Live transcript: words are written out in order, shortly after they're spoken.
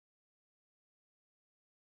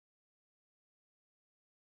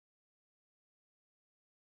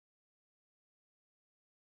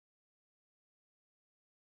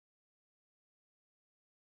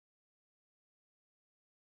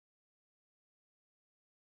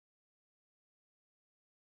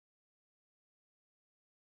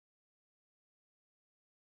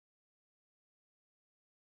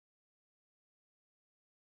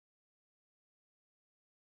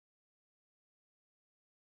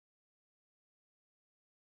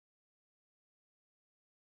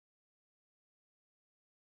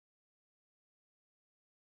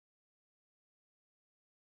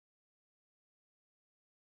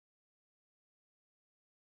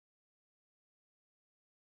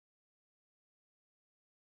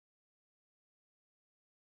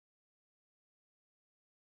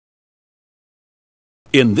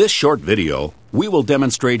In this short video, we will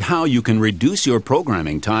demonstrate how you can reduce your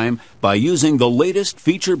programming time by using the latest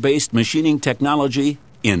feature-based machining technology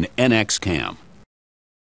in NX CAM.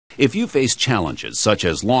 If you face challenges such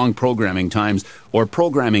as long programming times or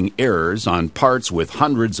programming errors on parts with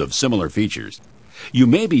hundreds of similar features, you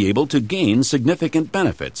may be able to gain significant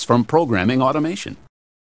benefits from programming automation.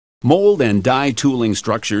 Mold and die tooling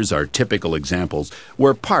structures are typical examples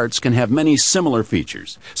where parts can have many similar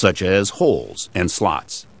features, such as holes and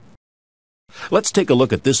slots. Let's take a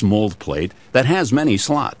look at this mold plate that has many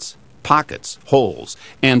slots, pockets, holes,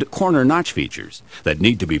 and corner notch features that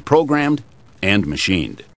need to be programmed and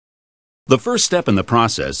machined. The first step in the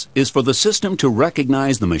process is for the system to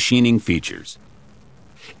recognize the machining features.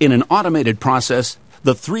 In an automated process,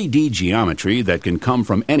 the 3D geometry that can come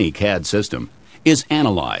from any CAD system is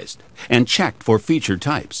analyzed and checked for feature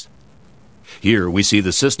types. Here we see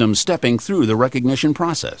the system stepping through the recognition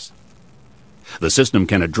process. The system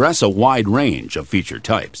can address a wide range of feature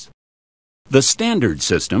types. The standard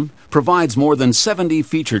system provides more than 70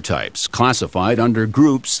 feature types classified under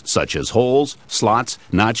groups such as holes, slots,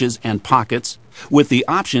 notches, and pockets, with the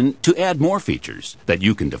option to add more features that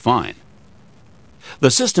you can define.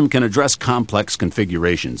 The system can address complex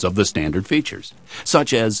configurations of the standard features,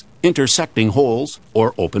 such as intersecting holes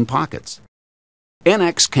or open pockets.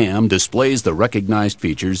 NX CAM displays the recognized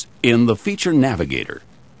features in the Feature Navigator.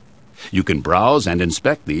 You can browse and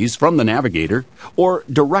inspect these from the Navigator or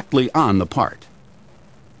directly on the part.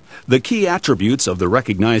 The key attributes of the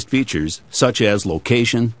recognized features, such as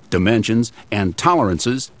location, dimensions, and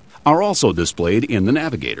tolerances, are also displayed in the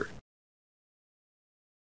Navigator.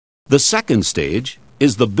 The second stage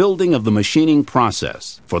is the building of the machining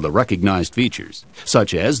process for the recognized features,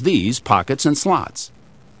 such as these pockets and slots.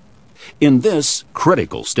 In this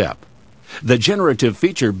critical step, the generative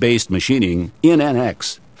feature-based machining in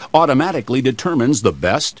NX automatically determines the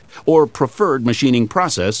best or preferred machining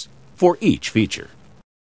process for each feature.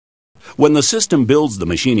 When the system builds the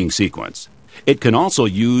machining sequence, it can also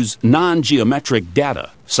use non-geometric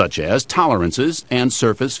data, such as tolerances and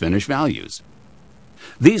surface finish values.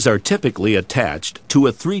 These are typically attached to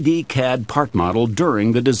a 3D CAD part model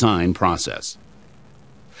during the design process.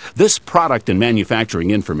 This product and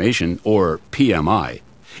manufacturing information, or PMI,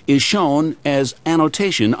 is shown as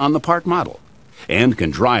annotation on the part model and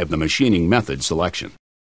can drive the machining method selection.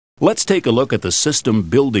 Let's take a look at the system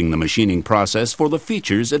building the machining process for the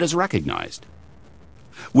features it has recognized.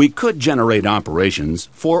 We could generate operations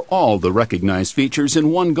for all the recognized features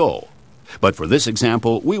in one go, but for this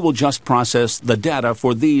example, we will just process the data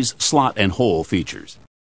for these slot and hole features.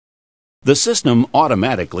 The system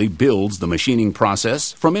automatically builds the machining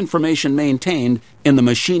process from information maintained in the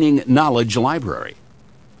Machining Knowledge Library.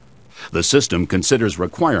 The system considers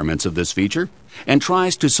requirements of this feature and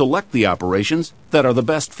tries to select the operations that are the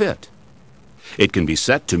best fit. It can be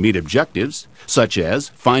set to meet objectives, such as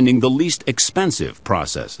finding the least expensive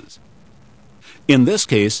processes. In this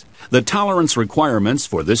case, the tolerance requirements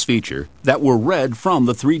for this feature that were read from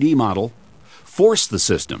the 3D model force the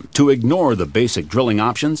system to ignore the basic drilling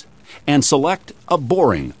options and select a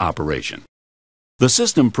boring operation. The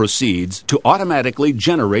system proceeds to automatically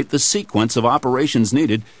generate the sequence of operations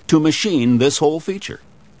needed to machine this whole feature.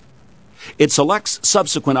 It selects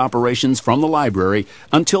subsequent operations from the library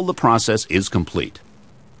until the process is complete.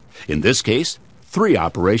 In this case, 3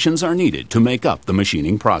 operations are needed to make up the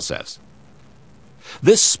machining process.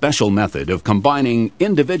 This special method of combining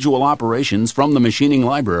individual operations from the machining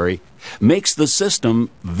library makes the system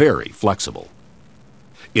very flexible.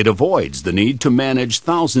 It avoids the need to manage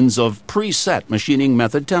thousands of preset machining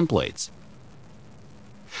method templates.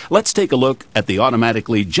 Let's take a look at the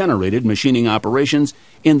automatically generated machining operations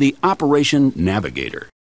in the Operation Navigator.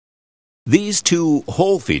 These 2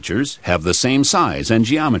 hole features have the same size and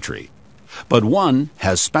geometry, but one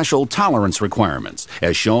has special tolerance requirements,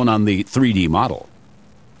 as shown on the 3D model.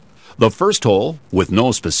 The first hole, with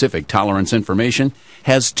no specific tolerance information,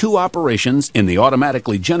 has 2 operations in the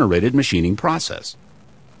automatically generated machining process.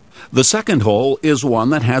 The second hole is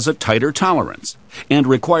one that has a tighter tolerance and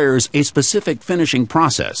requires a specific finishing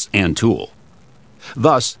process and tool.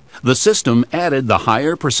 Thus, the system added the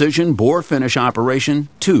higher precision bore finish operation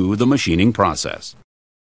to the machining process.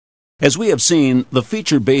 As we have seen, the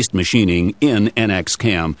feature-based machining in NX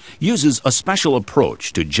CAM uses a special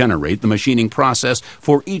approach to generate the machining process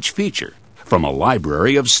for each feature from a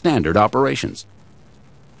library of standard operations.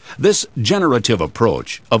 This generative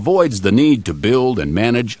approach avoids the need to build and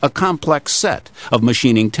manage a complex set of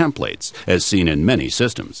machining templates, as seen in many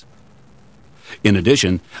systems. In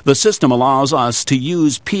addition, the system allows us to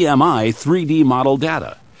use PMI 3D model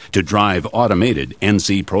data to drive automated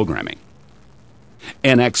NC programming.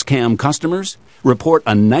 NX CAM customers report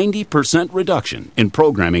a 90% reduction in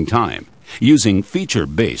programming time using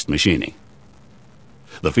feature-based machining.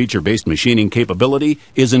 The feature-based machining capability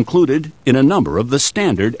is included in a number of the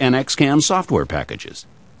standard NX CAM software packages.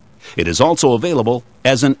 It is also available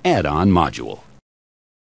as an add-on module.